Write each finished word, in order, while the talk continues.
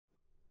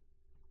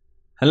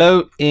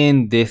Hello,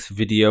 in this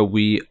video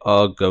we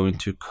are going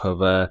to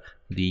cover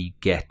the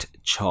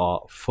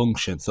getchar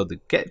function. So the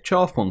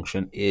getchar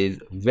function is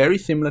very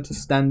similar to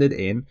standard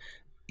in.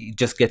 It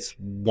just gets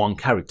one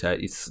character.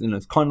 It's kind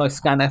of like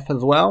scanf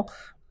as well,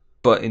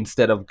 but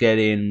instead of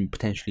getting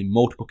potentially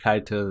multiple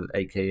characters,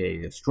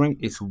 aka a string,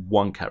 it's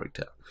one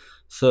character.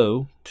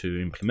 So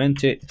to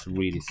implement it, it's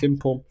really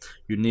simple.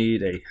 You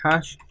need a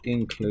hash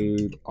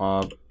include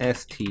of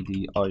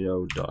stdio.h.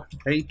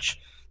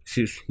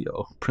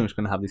 You're pretty much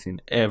going to have this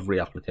in every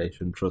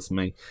application, trust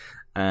me.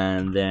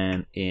 And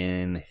then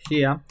in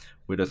here,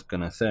 we're just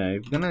going to say,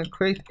 we're going to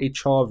create a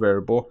char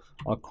variable.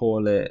 I'll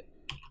call it,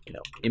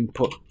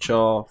 input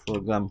char, for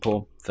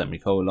example,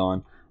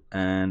 semicolon.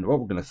 And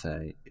what we're going to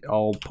say,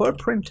 I'll put a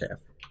printf.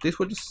 This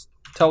will just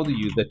tell the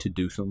user to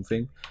do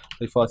something.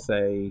 If I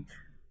say,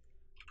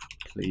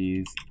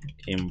 please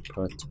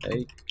input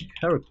a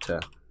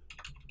character,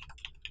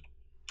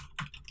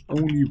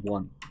 only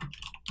one,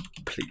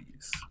 please.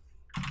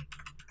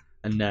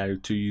 And now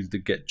to use the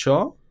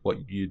getchar,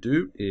 what you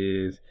do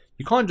is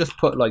you can't just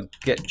put like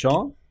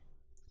getchar,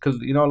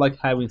 because like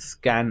how in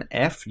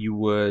scanf you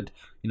would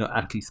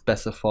actually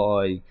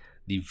specify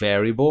the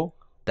variable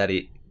that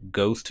it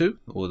goes to,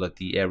 or like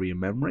the area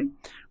memory.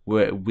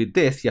 Where with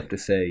this you have to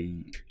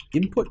say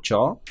input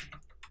char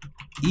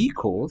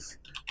equals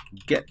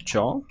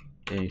getchar.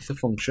 It's a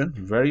function,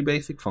 very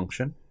basic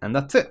function, and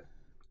that's it.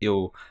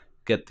 You'll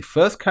get the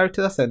first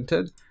character that's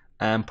entered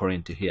and put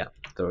into here.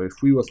 So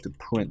if we was to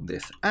print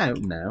this out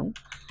now,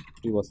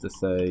 we was to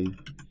say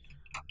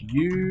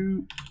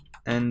you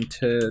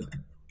entered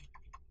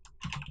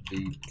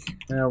the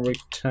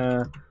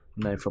character.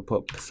 Now if I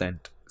put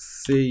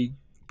 %c,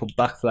 put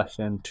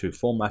 \n to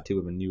format it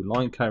with a new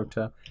line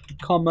character,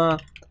 comma,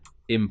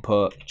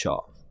 input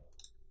char.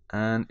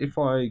 And if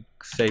I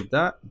save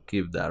that,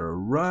 give that a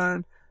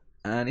run,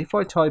 and if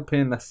I type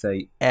in, let's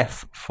say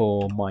F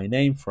for my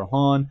name, for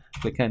Han,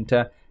 click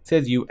enter, it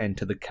says you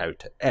enter the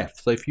character F.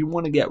 So if you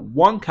want to get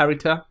one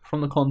character from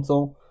the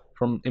console,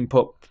 from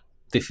input,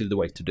 this is the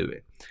way to do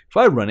it. If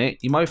I run it,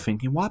 you might be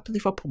thinking, what happens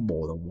if I put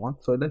more than one?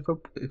 So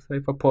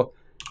if I put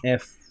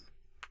F,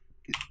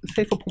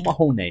 say if I put my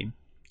whole name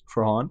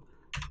for Han,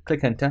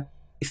 click enter,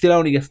 it still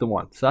only gets the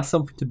one. So that's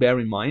something to bear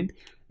in mind.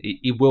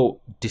 It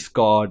will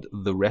discard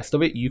the rest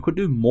of it. You could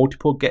do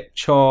multiple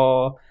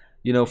getchar,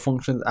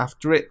 functions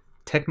after it,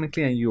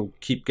 technically, and you'll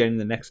keep getting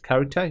the next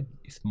character.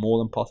 It's more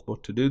than possible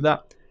to do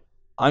that.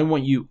 I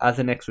want you as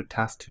an extra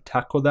task to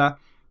tackle that.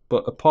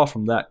 But apart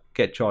from that,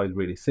 getchar is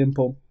really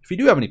simple. If you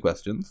do have any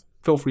questions,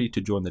 feel free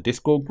to join the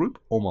Discord group.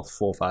 Almost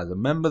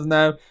 4,000 members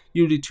now.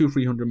 Usually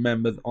 200-300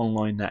 members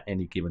online at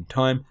any given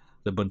time.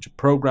 There's a bunch of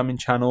programming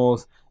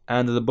channels,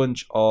 and there's a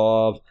bunch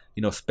of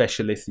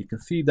specialists. You can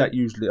see that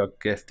usually, I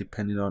guess,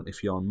 depending on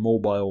if you're on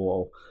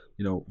mobile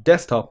or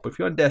desktop. But if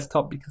you're on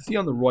desktop, you can see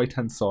on the right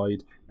hand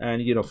side,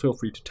 and feel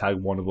free to tag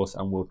one of us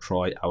and we'll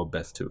try our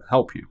best to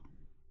help you.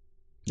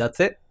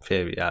 That's it.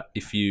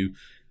 If you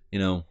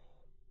have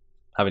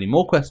any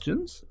more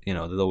questions,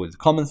 there's always a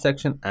comment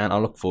section, and I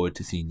look forward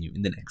to seeing you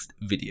in the next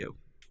video.